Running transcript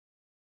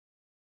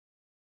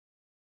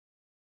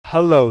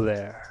Hello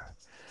there.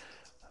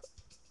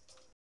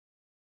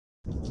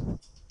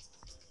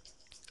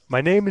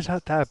 My name is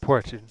not that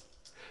important,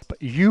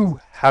 but you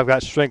have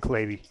got strength,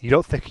 lady.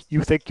 You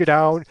think you're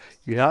down,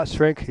 you're not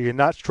strength, you're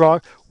not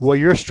strong. Well,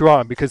 you're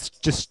strong because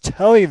just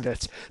telling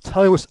us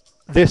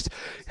this,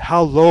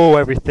 how low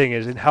everything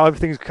is and how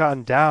everything's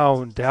gone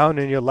down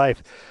in your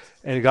life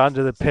and gone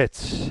to the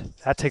pits.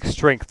 That takes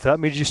strength. That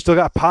means you still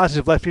got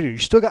positive left in you. You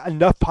still got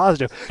enough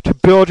positive to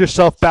build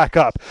yourself back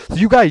up. So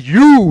you got to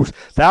use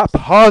that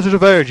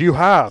positive energy you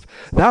have,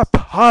 that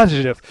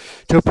positive,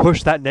 to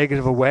push that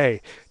negative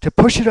away, to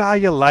push it out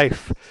of your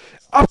life.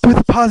 Up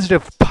with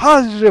positive,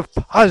 positive,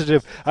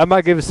 positive. I'm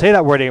not going to say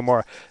that word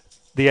anymore.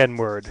 The N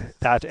word,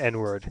 that N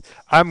word.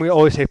 I'm going to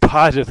always say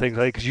positive things,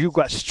 like, because you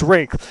got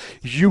strength,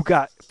 you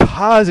got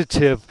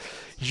positive,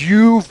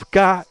 you've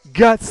got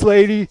guts,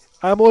 lady.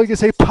 I'm only going to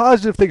say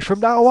positive things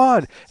from now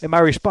on in my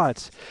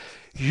response.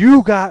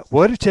 You got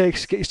what it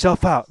takes to get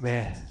yourself out,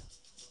 man.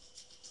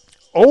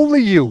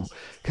 Only you.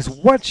 Because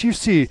once you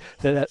see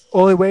that the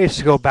only way is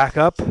to go back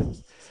up,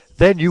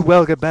 then you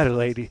will get better,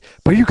 lady.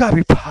 But you gotta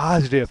be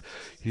positive.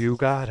 You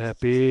gotta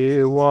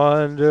be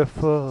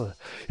wonderful.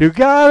 You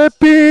gotta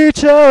be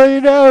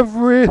telling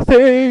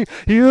everything.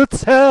 You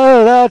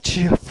tell out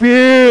your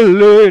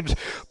feelings.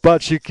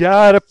 But you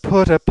gotta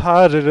put a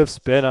positive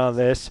spin on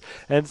this.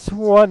 And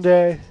one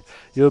day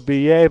you'll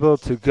be able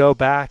to go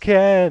back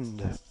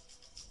and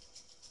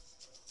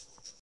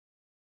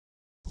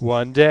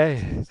one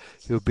day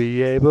you'll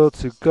be able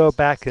to go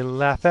back and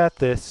laugh at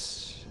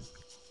this.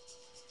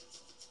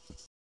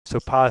 So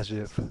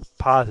positive,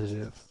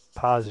 positive,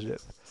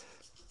 positive.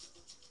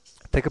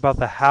 Think about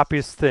the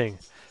happiest thing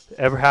that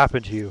ever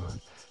happened to you.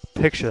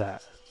 Picture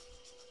that.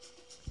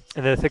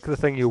 And then think of the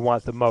thing you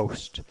want the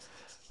most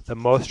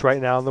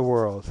right now in the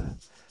world.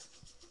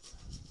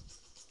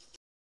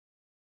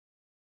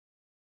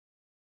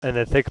 And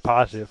then think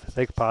positive,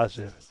 think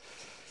positive.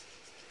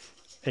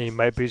 And you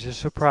might be just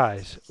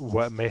surprised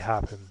what may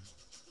happen.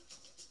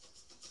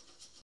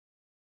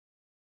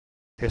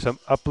 Here's some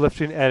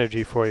uplifting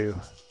energy for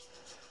you.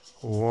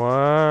 Wow,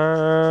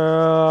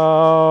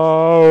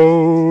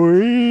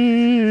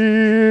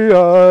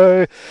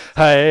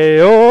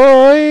 hey,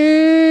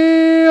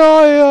 oi,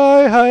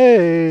 oi,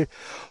 hey,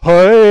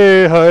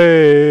 hey,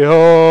 hey,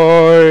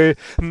 oi,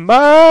 my,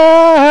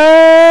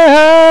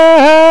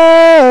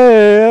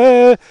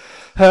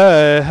 hey,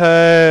 hey, hey,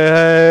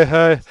 hey,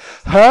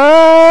 hey, hey, hey,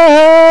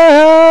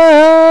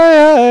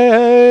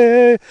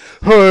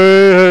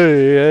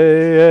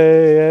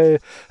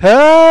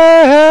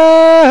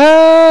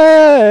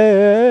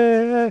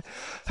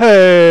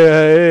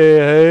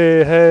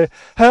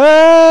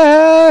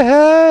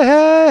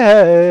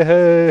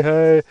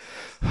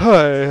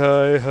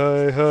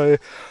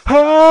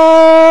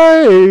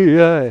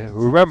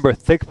 remember,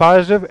 think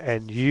positive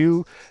and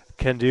you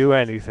can do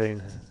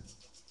anything.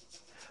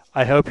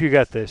 I hope you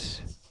get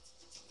this.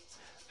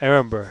 And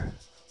remember,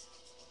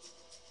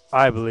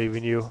 I believe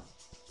in you.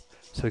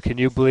 So can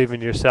you believe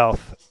in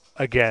yourself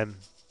again?